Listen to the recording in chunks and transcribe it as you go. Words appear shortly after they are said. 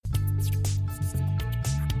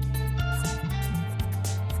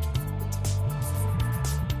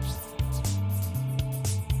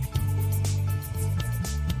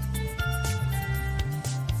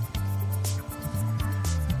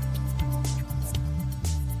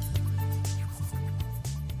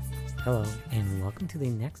Hello, and welcome to the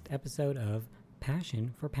next episode of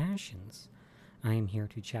Passion for Passions. I am here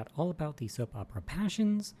to chat all about the soap opera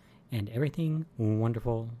Passions and everything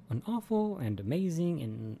wonderful and awful and amazing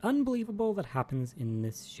and unbelievable that happens in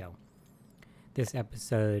this show. This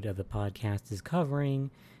episode of the podcast is covering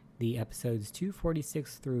the episodes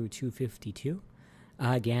 246 through 252.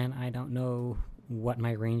 Again, I don't know what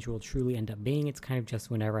my range will truly end up being. It's kind of just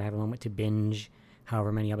whenever I have a moment to binge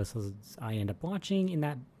however many episodes I end up watching in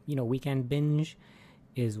that weekend binge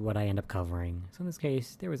is what I end up covering. So in this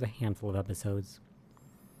case, there was a handful of episodes.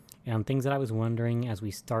 And things that I was wondering as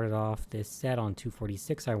we started off this set on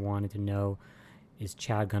 246, I wanted to know, is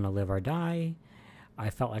Chad gonna live or die? I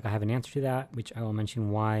felt like I have an answer to that, which I will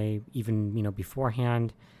mention why even,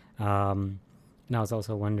 beforehand. And I was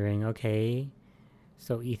also wondering, okay,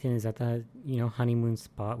 so Ethan is at the, honeymoon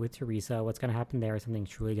spot with Theresa. What's gonna happen there? Is something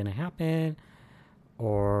truly gonna happen?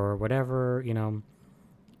 Or whatever,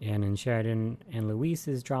 And in Sheridan and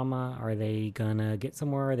Luis's drama, are they gonna get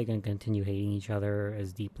somewhere? Are they gonna continue hating each other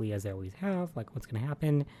as deeply as they always have? Like, what's gonna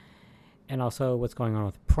happen? And also, what's going on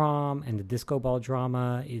with prom and the disco ball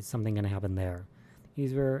drama? Is something gonna happen there?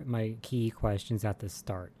 These were my key questions at the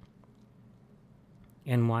start.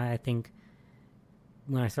 And why I think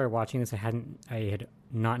when I started watching this, I had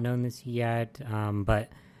not known this yet, but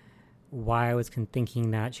why I was thinking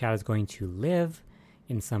that Chad is going to live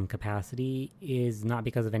in some capacity is not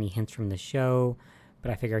because of any hints from the show,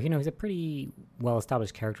 but I figure, he's a pretty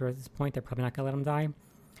well-established character at this point. They're probably not going to let him die.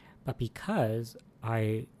 But because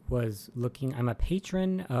I'm a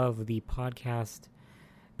patron of the podcast,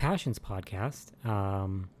 Passions podcast,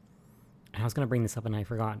 and I was going to bring this up and I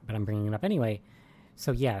forgot, but I'm bringing it up anyway.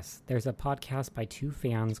 So yes, there's a podcast by two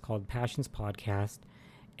fans called Passions Podcast,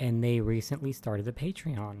 and they recently started a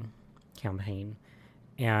Patreon campaign.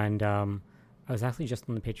 And I was actually just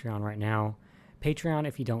on the Patreon right now. Patreon,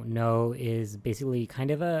 if you don't know, is basically kind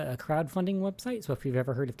of a crowdfunding website. So if you've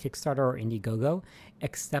ever heard of Kickstarter or Indiegogo,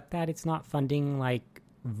 except that it's not funding like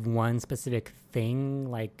one specific thing,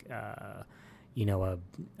 like a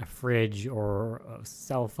fridge or a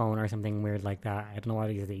cell phone or something weird like that. I don't know what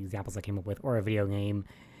are the examples I came up with, or a video game.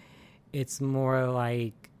 It's more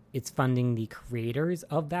like it's funding the creators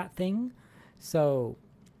of that thing. So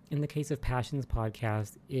in the case of Passions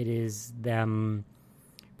Podcast, it is them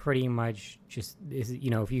pretty much just,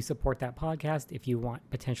 if you support that podcast, if you want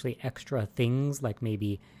potentially extra things, like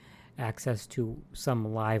maybe access to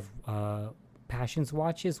some live Passions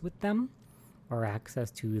watches with them, or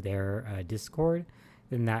access to their Discord,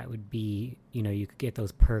 then that would be, you could get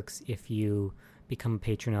those perks if you become a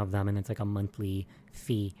patron of them, and it's like a monthly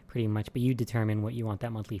fee pretty much, but you determine what you want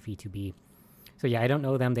that monthly fee to be. So yeah, I don't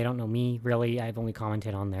know them. They don't know me, really. I've only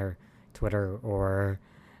commented on their Twitter or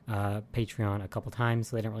Patreon a couple times,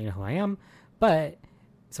 so they don't really know who I am. But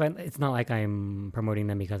so it's not like I'm promoting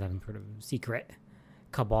them because I'm sort of secret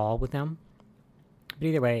cabal with them. But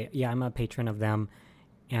either way, yeah, I'm a patron of them.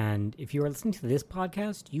 And if you are listening to this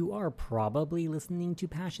podcast, you are probably listening to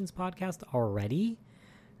Passions Podcast already,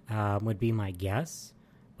 would be my guess.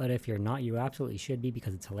 But if you're not, you absolutely should be,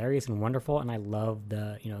 because it's hilarious and wonderful. And I love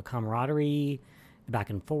the, camaraderie, the back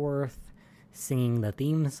and forth, singing the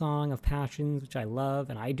theme song of Passions, which I love.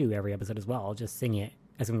 And I do every episode as well. I'll just sing it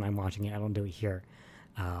as when I'm watching it. I don't do it here.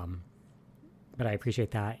 But I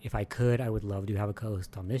appreciate that. If I could, I would love to have a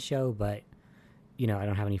co-host on this show. But, I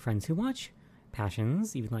don't have any friends who watch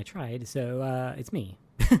Passions, even though I tried. So it's me.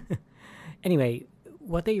 Anyway,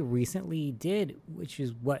 what they recently did, which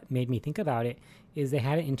is what made me think about it, is they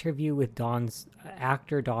had an interview with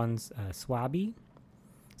actor Don Swaby.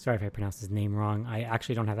 Sorry if I pronounced his name wrong. I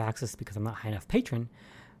actually don't have access because I'm not high enough patron.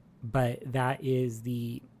 But that is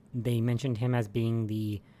they mentioned him as being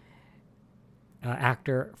the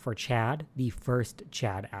actor for Chad, the first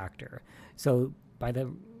Chad actor. So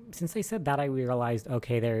since they said that, I realized,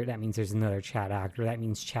 okay, that means there's another Chad actor. That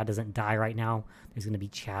means Chad doesn't die right now. There's going to be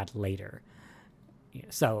Chad later.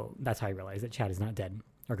 So that's how I realized that Chad is not dead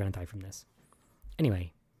or going to die from this.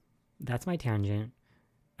 Anyway, that's my tangent.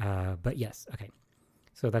 But yes, okay.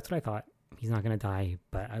 So that's what I thought. He's not going to die,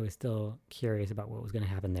 but I was still curious about what was going to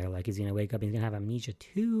happen there. Like, is he going to wake up and he's going to have amnesia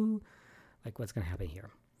too? Like, what's going to happen here?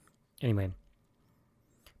 Anyway.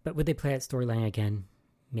 But would they play that storyline again?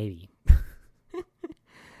 Maybe.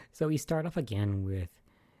 So we start off again with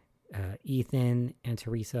Ethan and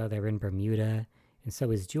Theresa. They're in Bermuda, and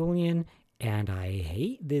so is Julian. And I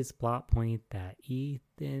hate this plot point that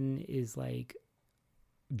Ethan is like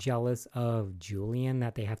jealous of Julian,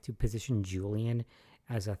 that they have to position Julian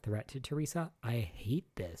as a threat to Theresa. I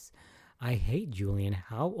hate this. I hate Julian.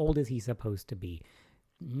 How old is he supposed to be?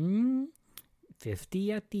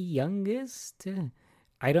 50 at the youngest?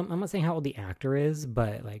 I'm not saying how old the actor is,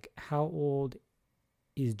 but like, how old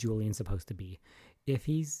is Julian supposed to be? If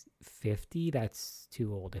he's 50, that's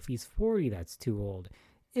too old. If he's 40, that's too old.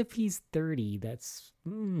 If he's 30, that's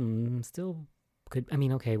still could. I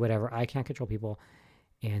mean, okay, whatever. I can't control people.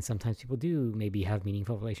 And sometimes people do maybe have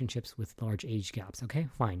meaningful relationships with large age gaps. Okay,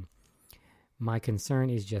 fine. My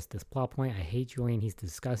concern is just this plot point. I hate Julian. He's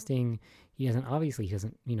disgusting. He doesn't,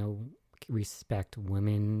 respect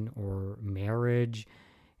women or marriage.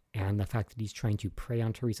 And the fact that he's trying to prey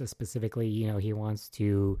on Theresa specifically, he wants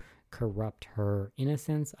to corrupt her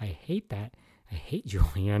innocence. I hate that. I hate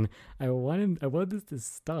Julian. I want this to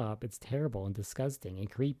stop. It's terrible and disgusting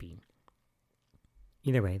and creepy.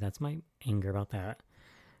 Either way, that's my anger about that.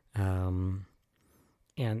 And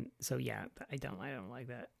so yeah, I don't like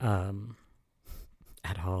that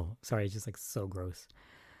at all. Sorry, it's just like so gross.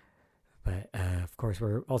 But of course,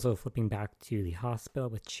 we're also flipping back to the hospital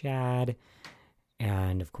with Chad.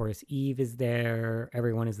 And of course, Eve is there.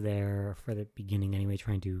 Everyone is there for the beginning anyway,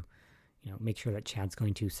 trying to, make sure that Chad's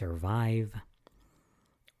going to survive.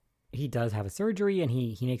 He does have a surgery and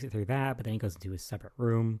he makes it through that, but then he goes into a separate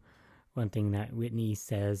room. One thing that Whitney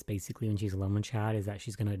says basically when she's alone with Chad is that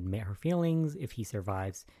she's going to admit her feelings if he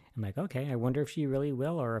survives. I'm like, okay, I wonder if she really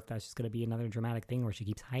will, or if that's just going to be another dramatic thing where she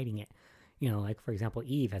keeps hiding it. Like for example,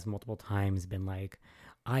 Eve has multiple times been like,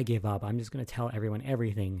 I give up. I'm just going to tell everyone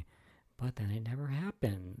everything. But then it never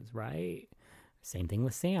happens, right? Same thing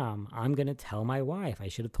with Sam. I'm going to tell my wife. I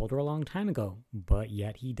should have told her a long time ago. But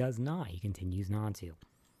yet he does not. He continues not to.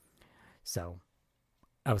 So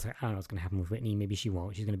I was like, I don't know what's going to happen with Whitney. Maybe she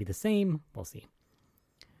won't. She's going to be the same. We'll see.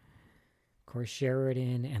 Of course,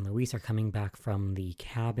 Sheridan and Louise are coming back from the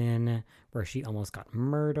cabin where she almost got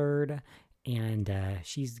murdered. And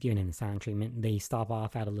she's given in the silent treatment. They stop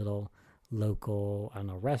off at a little local,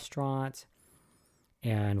 restaurant.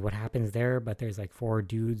 And what happens there, but there's like 4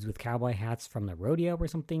 dudes with cowboy hats from the rodeo or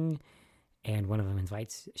something. And one of them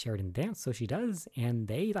invites Sheridan to dance. So she does. And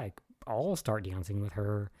they like all start dancing with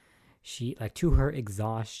her. She like to her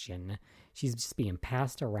exhaustion. She's just being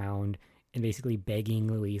passed around and basically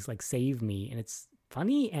begging Louise, like, save me. And it's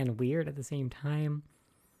funny and weird at the same time.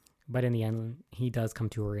 But in the end, he does come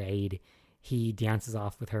to her aid. He dances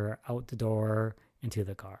off with her out the door into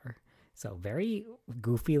the car. So very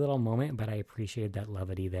goofy little moment, but I appreciated that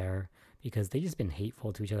levity there because they just been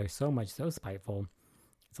hateful to each other so much, so spiteful.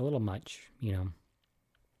 It's a little much,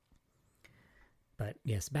 But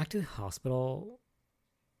yes, back to the hospital.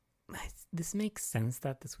 This makes sense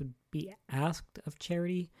that this would be asked of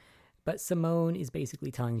Charity, but Simone is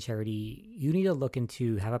basically telling Charity, you need to look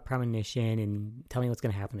into, have a premonition and tell me what's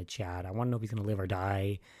going to happen to Chad. I want to know if he's going to live or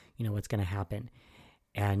die, what's going to happen.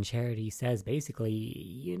 And Charity says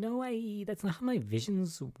basically, that's not how my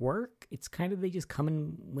visions work. It's kind of, they just come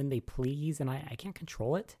in when they please and I can't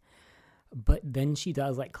control it. But then she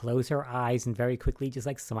does like close her eyes and very quickly just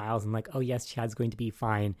like smiles and like, oh yes, Chad's going to be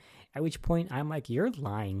fine. At which point I'm like, you're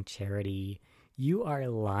lying, Charity. You are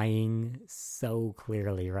lying so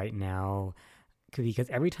clearly right now. Because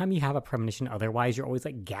every time you have a premonition otherwise, you're always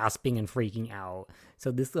like gasping and freaking out.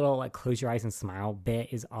 So this little like close your eyes and smile bit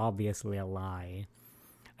is obviously a lie.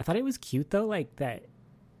 I thought it was cute though, like that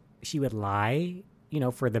she would lie,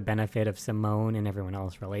 for the benefit of Simone and everyone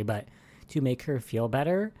else really, but to make her feel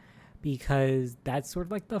better, because that's sort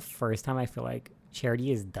of like the first time I feel like Charity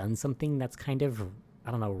has done something that's kind of,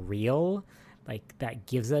 real, like that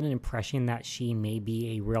gives it an impression that she may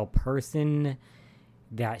be a real person,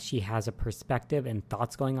 that she has a perspective and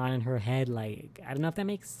thoughts going on in her head. Like, I don't know if that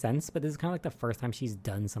makes sense, but this is kind of like the first time she's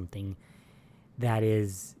done something that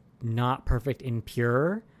is not perfect and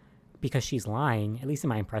pure, because she's lying. At least in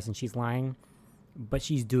my impression, she's lying, but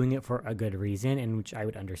she's doing it for a good reason, and which I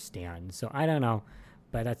would understand. So I don't know,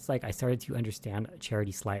 but that's like, I started to understand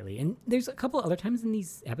Charity slightly. And there's a couple other times in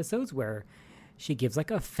these episodes where she gives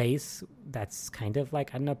like a face that's kind of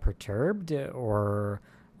like, I don't know, perturbed or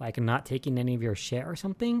like not taking any of your shit or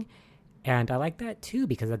something. And I like that too,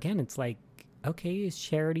 because again, it's like, okay, is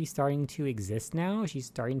Charity starting to exist now? She's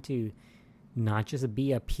starting to not just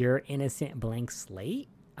be a pure, innocent, blank slate?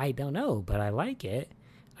 I don't know, but I like it.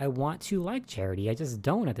 I want to like Charity. I just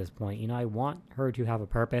don't at this point. I want her to have a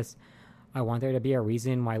purpose. I want there to be a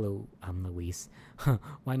reason why Louise,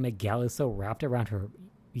 why Miguel is so wrapped around her.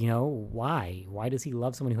 Why? Why does he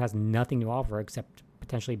love someone who has nothing to offer except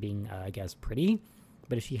potentially being, pretty?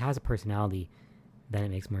 But if she has a personality, then it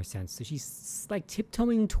makes more sense. So she's like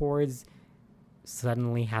tiptoeing towards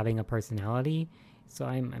suddenly having a personality. So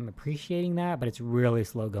I'm appreciating that, but it's really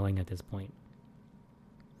slow going at this point.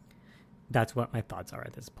 That's what my thoughts are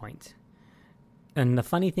at this point. And the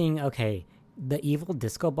funny thing, okay, the evil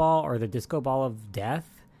disco ball or the disco ball of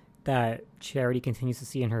death, that Charity continues to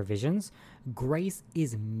see in her visions, Grace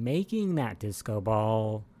is making that disco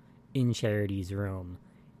ball in Charity's room.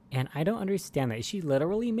 And I don't understand that. Is she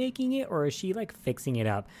literally making it, or is she like fixing it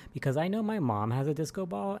up? Because I know my mom has a disco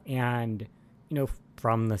ball, and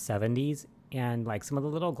from the 70s, and like some of the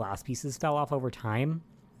little glass pieces fell off over time.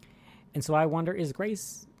 And so I wonder, is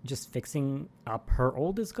Grace just fixing up her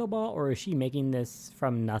old disco ball, or is she making this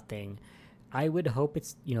from nothing? I would hope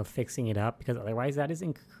it's, fixing it up, because otherwise that is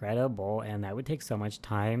incredible, and that would take so much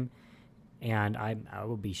time. And I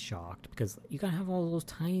would be shocked, because you gotta have all those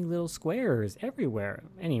tiny little squares everywhere.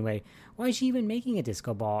 Anyway, why is she even making a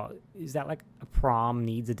disco ball? Is that like a prom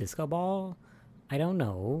needs a disco ball? I don't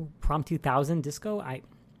know. Prom 2000 disco? I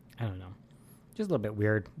don't know. Just a little bit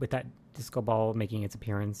weird with that disco ball making its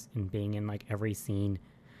appearance and being in like every scene.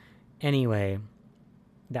 Anyway,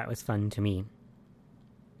 that was fun to me.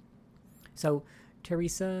 So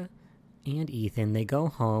Theresa and Ethan, they go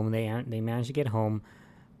home. They manage to get home,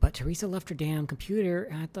 but Theresa left her damn computer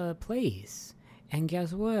at the place. And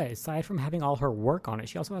guess what? Aside from having all her work on it,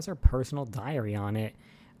 she also has her personal diary on it.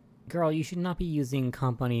 Girl, you should not be using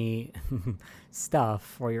company stuff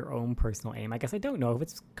for your own personal aim. I guess I don't know if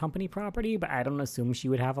it's company property, but I don't assume she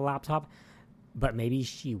would have a laptop. But maybe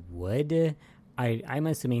she would. I'm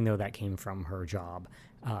assuming, though, that came from her job.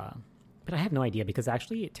 But I have no idea, because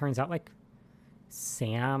actually it turns out like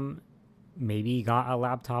Sam maybe got a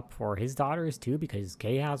laptop for his daughters too, because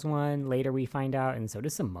Kay has one. Later we find out, and so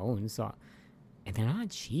does Simone. So, and they're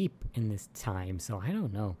not cheap in this time, so I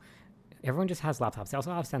don't know. Everyone just has laptops. They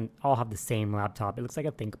also all have the same laptop. It looks like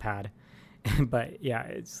a ThinkPad. But yeah,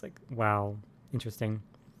 it's like, wow, interesting.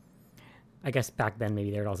 I guess back then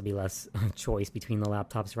maybe there'd also be less choice between the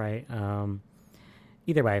laptops, right?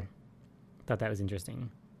 Either way, thought that was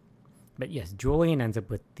interesting. But yes, Julian ends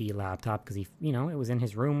up with the laptop because it was in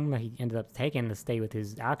his room that he ended up taking to stay with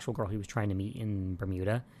his actual girl he was trying to meet in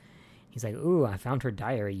Bermuda. He's like, ooh, I found her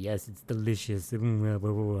diary. Yes, it's delicious.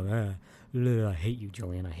 I hate you,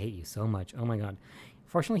 Julian. I hate you so much. Oh my God.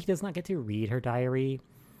 Fortunately, he does not get to read her diary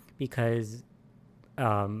because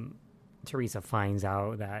Theresa finds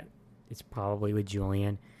out that it's probably with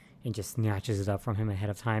Julian and just snatches it up from him ahead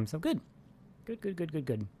of time. So good.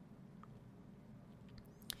 Good.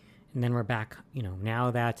 And then we're back,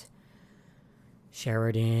 now that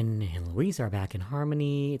Sheridan and Louise are back in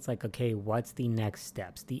harmony, it's like, okay, what's the next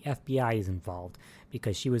steps? The FBI is involved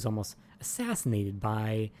because she was almost assassinated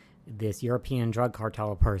by this European drug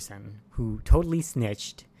cartel person who totally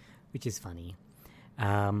snitched, which is funny.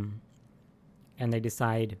 And they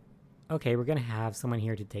decide, okay, we're going to have someone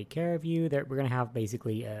here to take care of you. We're going to have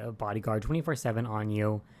basically a bodyguard 24/7 on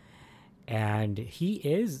you. And he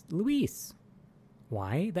is Luis.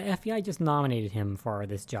 Why? The FBI just nominated him for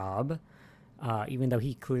this job. Even though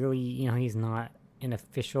he clearly, he's not an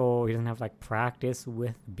official, he doesn't have like practice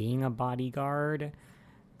with being a bodyguard,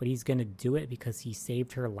 but he's gonna do it because he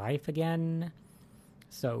saved her life again.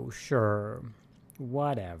 So sure,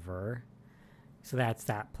 whatever. So that's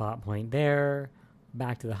that plot point there.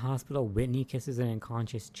 Back to the hospital, Whitney kisses an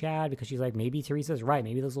unconscious Chad because she's like, maybe Teresa's right,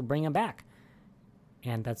 maybe this will bring him back.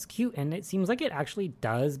 And that's cute, and it seems like it actually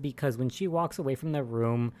does, because when she walks away from the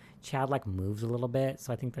room, Chad like moves a little bit.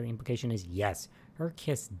 So I think that the implication is, yes, her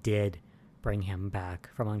kiss did bring him back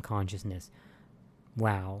from unconsciousness.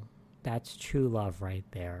 Wow, that's true love right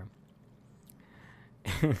there.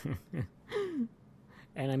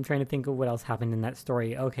 And I'm trying to think of what else happened in that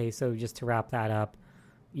story. Okay, so just to wrap that up,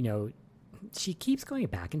 she keeps going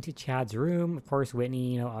back into Chad's room. Of course,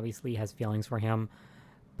 Whitney, obviously has feelings for him.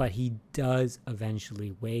 But he does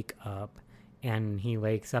eventually wake up, and he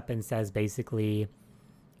wakes up and says basically,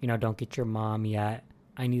 don't get your mom yet.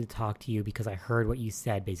 I need to talk to you because I heard what you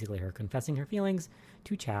said. Basically, her confessing her feelings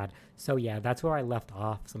to Chad. So yeah, that's where I left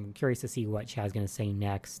off. So I'm curious to see what Chad's going to say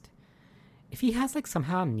next. If he has like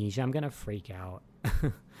somehow amnesia, I'm going to freak out.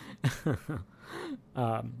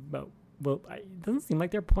 But it doesn't seem like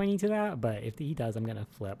they're pointing to that. But if he does, I'm going to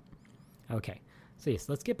flip. Okay, so yes,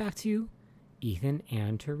 let's get back to Ethan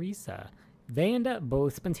and Theresa. They end up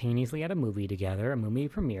both spontaneously at a movie together, a movie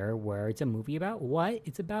premiere, where it's a movie about what?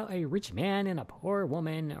 It's about a rich man and a poor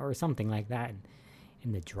woman or something like that,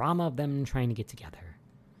 and the drama of them trying to get together.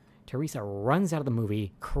 Theresa runs out of the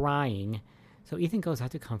movie crying, so Ethan goes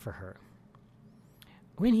out to comfort her.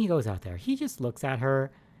 When he goes out there, he just looks at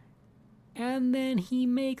her, and then he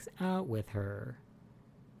makes out with her.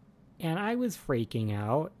 And I was freaking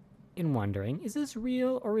out and wondering, is this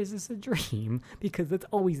real or is this a dream? Because that's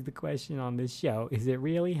always the question on this show. Is it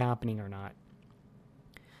really happening or not?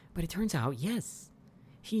 But it turns out, yes,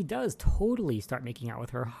 he does totally start making out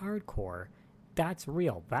with her hardcore. That's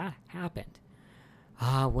real. That happened.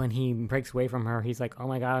 when he breaks away from her, he's like, oh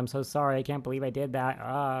my god, I'm so sorry. I can't believe I did that.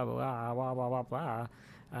 Blah, blah, blah, blah, blah.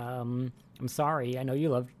 I'm sorry. I know you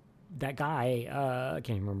love that guy. I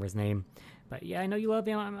can't remember his name. But yeah, I know you love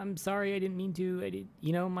him. I'm sorry. I didn't mean to. I did,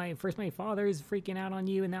 my father is freaking out on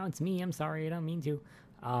you, and now it's me. I'm sorry. I don't mean to.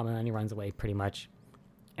 And then he runs away pretty much.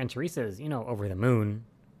 And Theresa's, over the moon,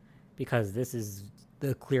 because this is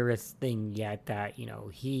the clearest thing yet that,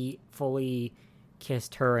 he fully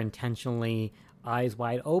kissed her intentionally, eyes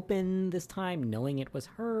wide open this time, knowing it was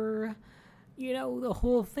her. The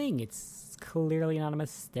whole thing. It's clearly not a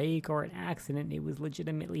mistake or an accident. It was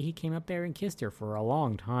legitimately, he came up there and kissed her for a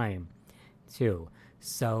long time, too.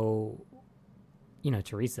 So,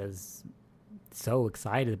 Theresa's so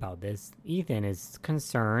excited about this. Ethan is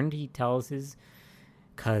concerned. He tells his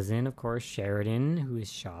cousin, of course, Sheridan, who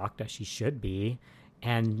is shocked, as she should be.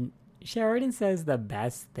 And Sheridan says the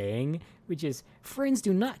best thing, which is, friends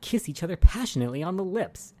do not kiss each other passionately on the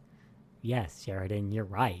lips. Yes, Sheridan, you're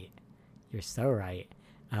right. You're so right.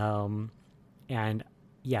 And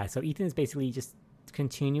yeah, so Ethan is basically just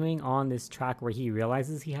continuing on this track where he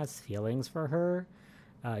realizes he has feelings for her,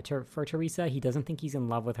 for Theresa. He doesn't think he's in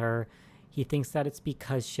love with her. He thinks that it's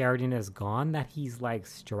because Sheridan is gone that he's like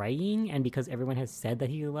straying, and because everyone has said that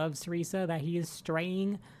he loves Theresa that he is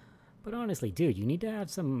straying. But honestly, dude, you need to have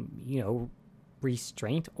some,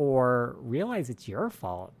 restraint, or realize it's your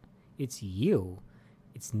fault. It's you.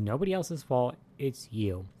 It's nobody else's fault. It's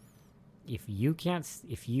you. If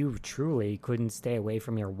you truly couldn't stay away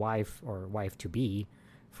from your wife or wife-to-be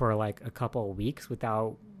for like a couple of weeks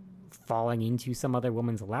without falling into some other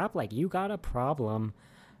woman's lap, like, you got a problem.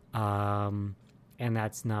 And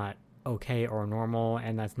that's not okay or normal,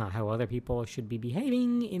 and that's not how other people should be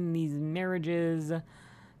behaving in these marriages,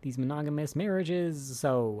 these monogamous marriages.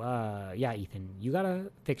 So, yeah, Ethan, you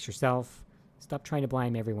gotta fix yourself. Stop trying to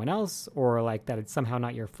blame everyone else, or like that it's somehow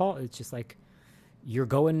not your fault. It's just like, you're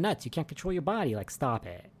going nuts. You can't control your body. Like, stop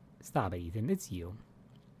it. Stop it, Ethan. It's you.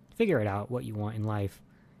 Figure it out, what you want in life,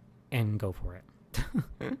 and go for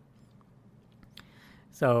it.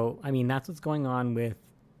 So, I mean, that's what's going on with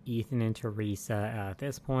Ethan and Theresa at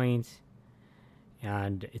this point.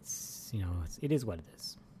 And it's, it is what it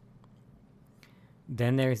is.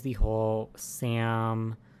 Then there's the whole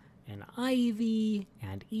Sam and Ivy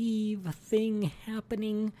and Eve thing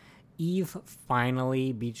happening. Eve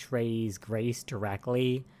finally betrays Grace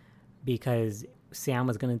directly because Sam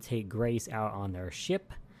was going to take Grace out on their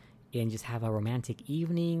ship and just have a romantic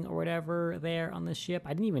evening or whatever there on the ship.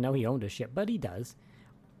 I didn't even know he owned a ship, but he does.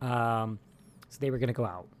 So they were going to go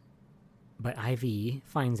out. But Ivy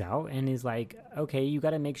finds out and is like, okay, you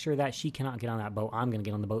got to make sure that she cannot get on that boat. I'm going to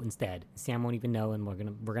get on the boat instead. Sam won't even know, and we're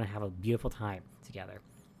going to have a beautiful time together.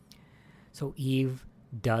 So Eve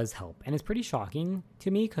does help, and it's pretty shocking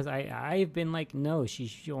to me because I've been like, no,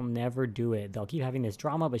 she'll never do it. They'll keep having this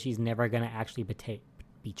drama, but she's never going to actually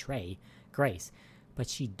betray Grace. But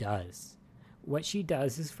she does. What she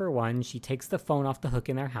does is, for one, she takes the phone off the hook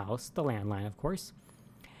in their house, the landline, of course,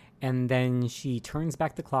 and then she turns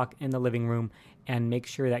back the clock in the living room and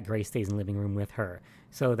makes sure that Grace stays in the living room with her,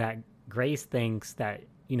 so that Grace thinks that,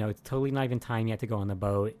 it's totally not even time yet to go on the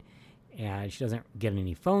boat. And she doesn't get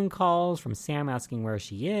any phone calls from Sam asking where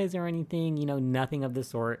she is or anything, nothing of the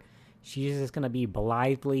sort. She's just going to be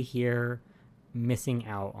blithely here, missing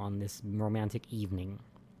out on this romantic evening.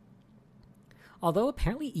 Although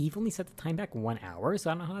apparently Eve only set the time back 1 hour, so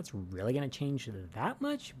I don't know how that's really going to change that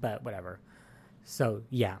much, but whatever. So,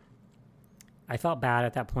 yeah. I felt bad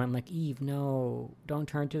at that point. I'm like, Eve, no, don't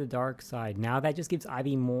turn to the dark side. Now that just gives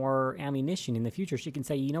Ivy more ammunition in the future. She can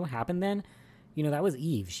say, you know what happened then? That was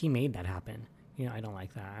Eve. She made that happen. I don't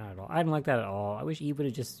like that at all. I don't like that at all. I wish Eve would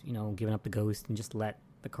have just, given up the ghost and just let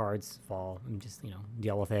the cards fall and just,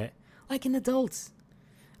 deal with it. Like an adult.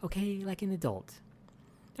 Okay, like an adult.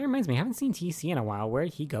 That reminds me, I haven't seen TC in a while. Where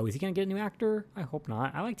did he go? Is he going to get a new actor? I hope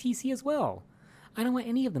not. I like TC as well. I don't want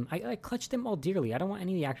any of them. I clutch them all dearly. I don't want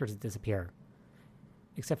any of the actors to disappear.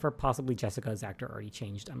 Except for possibly Jessica's actor already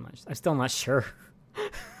changed. I'm still not sure.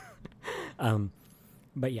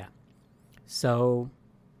 But yeah. So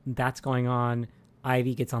that's going on.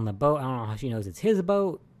 Ivy gets on the boat. I don't know how she knows it's his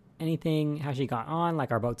boat. Anything, how she got on,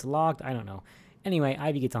 like our boat's locked. I don't know. Anyway,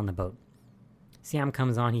 Ivy gets on the boat. Sam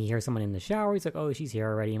comes on. He hears someone in the shower. He's like, oh, she's here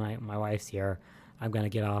already. My wife's here. I'm going to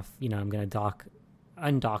get off. I'm going to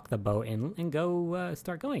undock the boat and go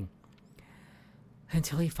start going.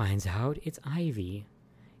 Until he finds out it's Ivy.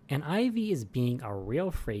 And Ivy is being a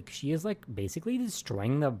real freak. She is like basically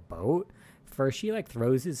destroying the boat. First, she like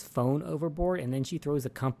throws his phone overboard, and then she throws a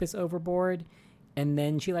compass overboard, and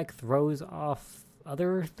then she like throws off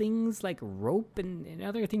other things like rope and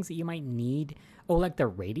other things that you might need. Oh, like the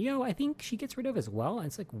radio, I think she gets rid of as well. And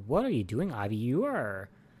it's like, what are you doing, Ivy? You are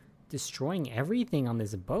destroying everything on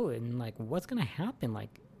this boat. And like, what's going to happen?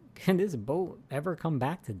 Like, can this boat ever come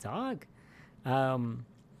back to dock? And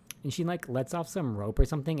she like lets off some rope or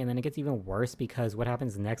something. And then it gets even worse because what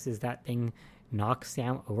happens next is that thing knocks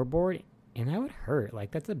Sam overboard. And that would hurt.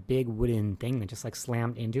 Like, that's a big wooden thing that just like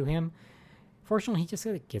slammed into him. Fortunately, he just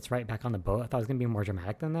like, gets right back on the boat. I thought it was going to be more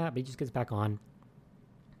dramatic than that, but he just gets back on.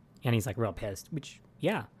 And he's like real pissed, which,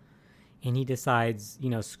 yeah. And he decides,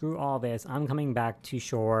 screw all this. I'm coming back to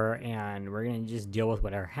shore and we're going to just deal with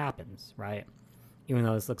whatever happens, right? Even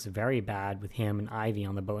though this looks very bad with him and Ivy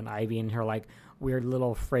on the boat. And Ivy in her like weird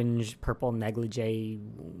little fringe purple negligee,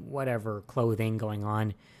 whatever clothing going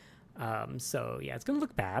on. So, yeah, it's going to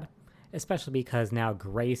look bad. Especially because now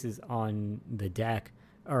Grace is on the deck.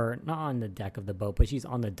 Or not on the deck of the boat, but she's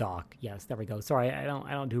on the dock. Yes, there we go. Sorry, I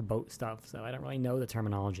don't do boat stuff, so I don't really know the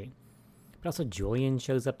terminology. But also Julian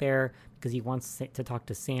shows up there because he wants to talk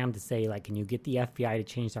to Sam to say, like, can you get the FBI to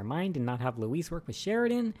change their mind and not have Louise work with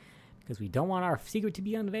Sheridan? Because we don't want our secret to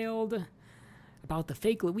be unveiled about the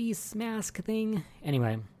fake Louise mask thing.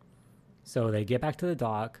 Anyway, so they get back to the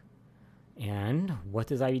dock, and what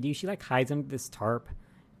does Ivy do? She, like, hides under this tarp.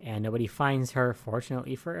 And nobody finds her,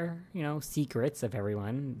 fortunately for, secrets of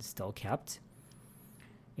everyone still kept.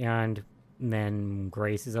 And then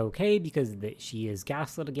Grace is okay because she is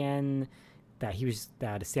gaslit again. That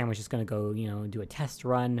Sam was just going to go, do a test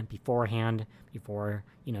run beforehand, before,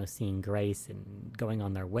 seeing Grace and going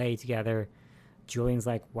on their way together. Julian's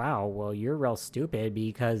like, wow, well, you're real stupid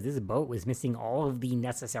because this boat was missing all of the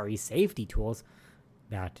necessary safety tools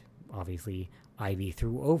that, obviously, Ivy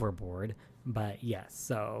threw overboard. But yes,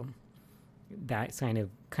 so that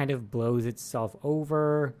kind of blows itself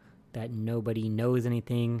over, that nobody knows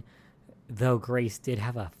anything, though Grace did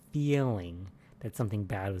have a feeling that something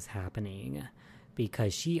bad was happening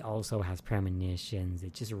because she also has premonitions.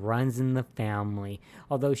 It just runs in the family.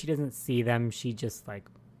 Although she doesn't see them, she just like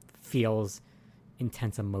feels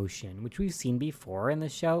intense emotion, which we've seen before in the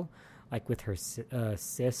show. Like with her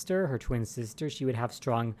sister, her twin sister, she would have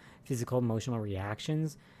strong physical emotional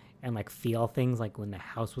reactions and like feel things. Like when the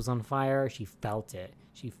house was on fire, she felt it.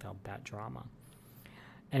 She felt that drama.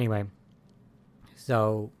 Anyway,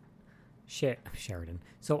 so Sheridan.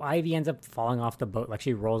 So Ivy ends up falling off the boat. Like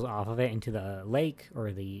she rolls off of it into the lake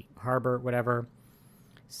or the harbor, whatever.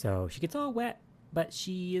 So she gets all wet, but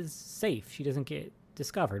she is safe. She doesn't get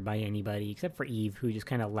discovered by anybody except for Eve, who just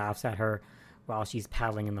kind of laughs at her while she's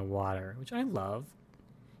paddling in the water, which I love.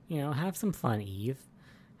 Have some fun, Eve.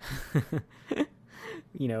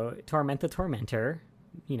 Torment the tormentor,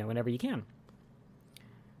 whenever you can.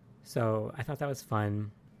 So I thought that was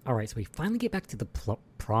fun. All right, so we finally get back to the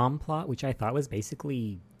prom plot, which I thought was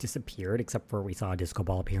basically disappeared, except for we saw a disco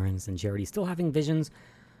ball appearance and Charity's still having visions,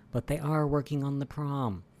 but they are working on the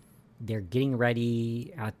prom. They're getting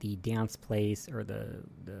ready at the dance place, or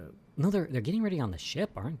they're getting ready on the ship,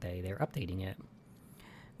 aren't they? They're updating it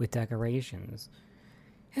with decorations.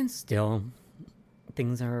 And still,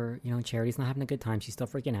 things are, Charity's not having a good time. She's still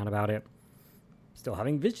freaking out about it. Still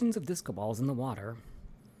having visions of disco balls in the water.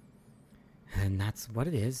 And that's what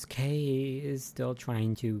it is. Kay is still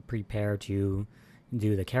trying to prepare to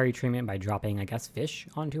do the Carrie treatment by dropping, I guess, fish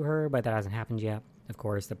onto her, but that hasn't happened yet. Of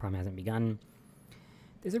course, the prom hasn't begun.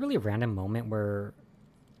 There's a really random moment where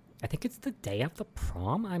I think it's the day of the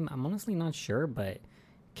prom. I'm honestly not sure, but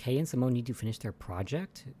Kay and Simone need to finish their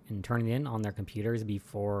project and turn it in on their computers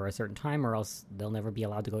before a certain time, or else they'll never be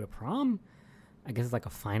allowed to go to prom. I guess it's like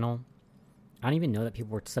a final. I don't even know that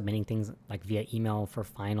people were submitting things like via email for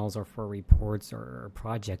finals or for reports or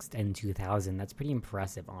projects in 2000. That's pretty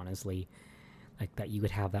impressive, honestly, like that you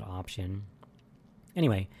would have that option.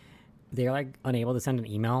 Anyway, they're like unable to send an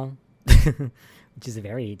email, which is a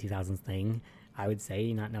very 2000s thing, I would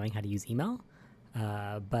say, not knowing how to use email.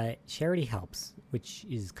 But Charity helps, which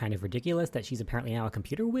is kind of ridiculous that she's apparently now a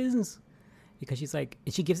computer whiz, because she's like,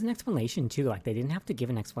 and she gives an explanation too. Like they didn't have to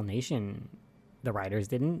give an explanation. The writers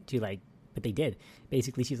didn't but they did.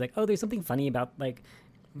 Basically, she's like, oh, there's something funny about like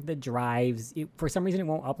the drives. For some reason, it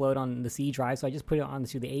won't upload on the C drive, so I just put it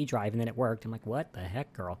onto the A drive, and then it worked. I'm like, what the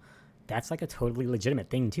heck, girl? That's like a totally legitimate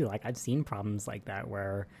thing too. Like I've seen problems like that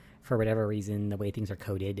where, for whatever reason, the way things are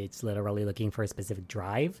coded, it's literally looking for a specific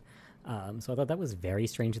drive. So I thought that was very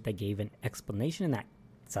strange that they gave an explanation and that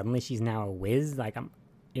suddenly she's now a whiz. Like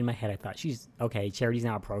in my head, I thought she's okay. Charity's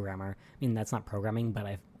now a programmer. I mean, that's not programming, but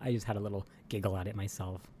I just had a little giggle at it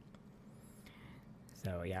myself.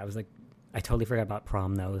 So yeah, I was like, I totally forgot about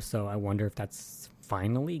prom though, so I wonder if that's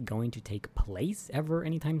finally going to take place ever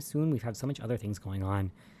anytime soon. We've had so much other things going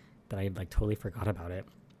on that I like totally forgot about it.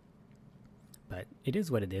 But it is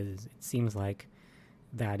what it is. It seems like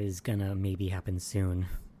that is gonna maybe happen soon.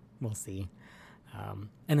 We'll see.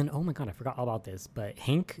 And then, oh my god, I forgot all about this. But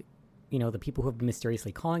Hank, the people who have been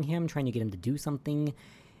mysteriously calling him, trying to get him to do something,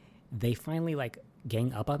 they finally like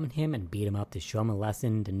gang up on him and beat him up to show him a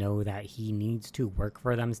lesson, to know that he needs to work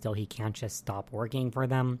for them still. He can't just stop working for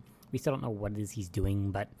them. We still don't know what it is he's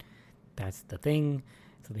doing, but that's the thing.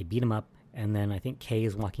 So they beat him up, and then I think Kay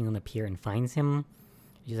is walking on the pier and finds him.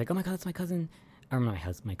 She's like, oh my god, that's my cousin. Or my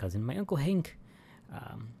cousin, my Uncle Hank.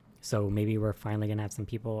 So maybe we're finally gonna have some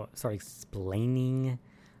people start explaining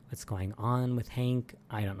what's going on with Hank.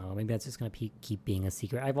 I don't know. Maybe that's just gonna keep being a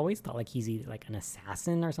secret. I've always thought like he's either like an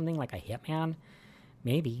assassin or something, like a hitman.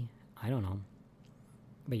 Maybe. I don't know.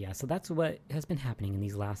 But yeah, so that's what has been happening in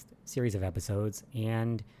these last series of episodes.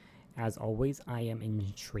 And as always, I am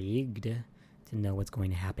intrigued to know what's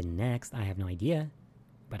going to happen next. I have no idea,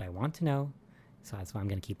 but I want to know. So that's why I'm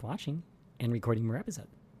going to keep watching and recording more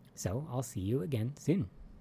episodes. So I'll see you again soon.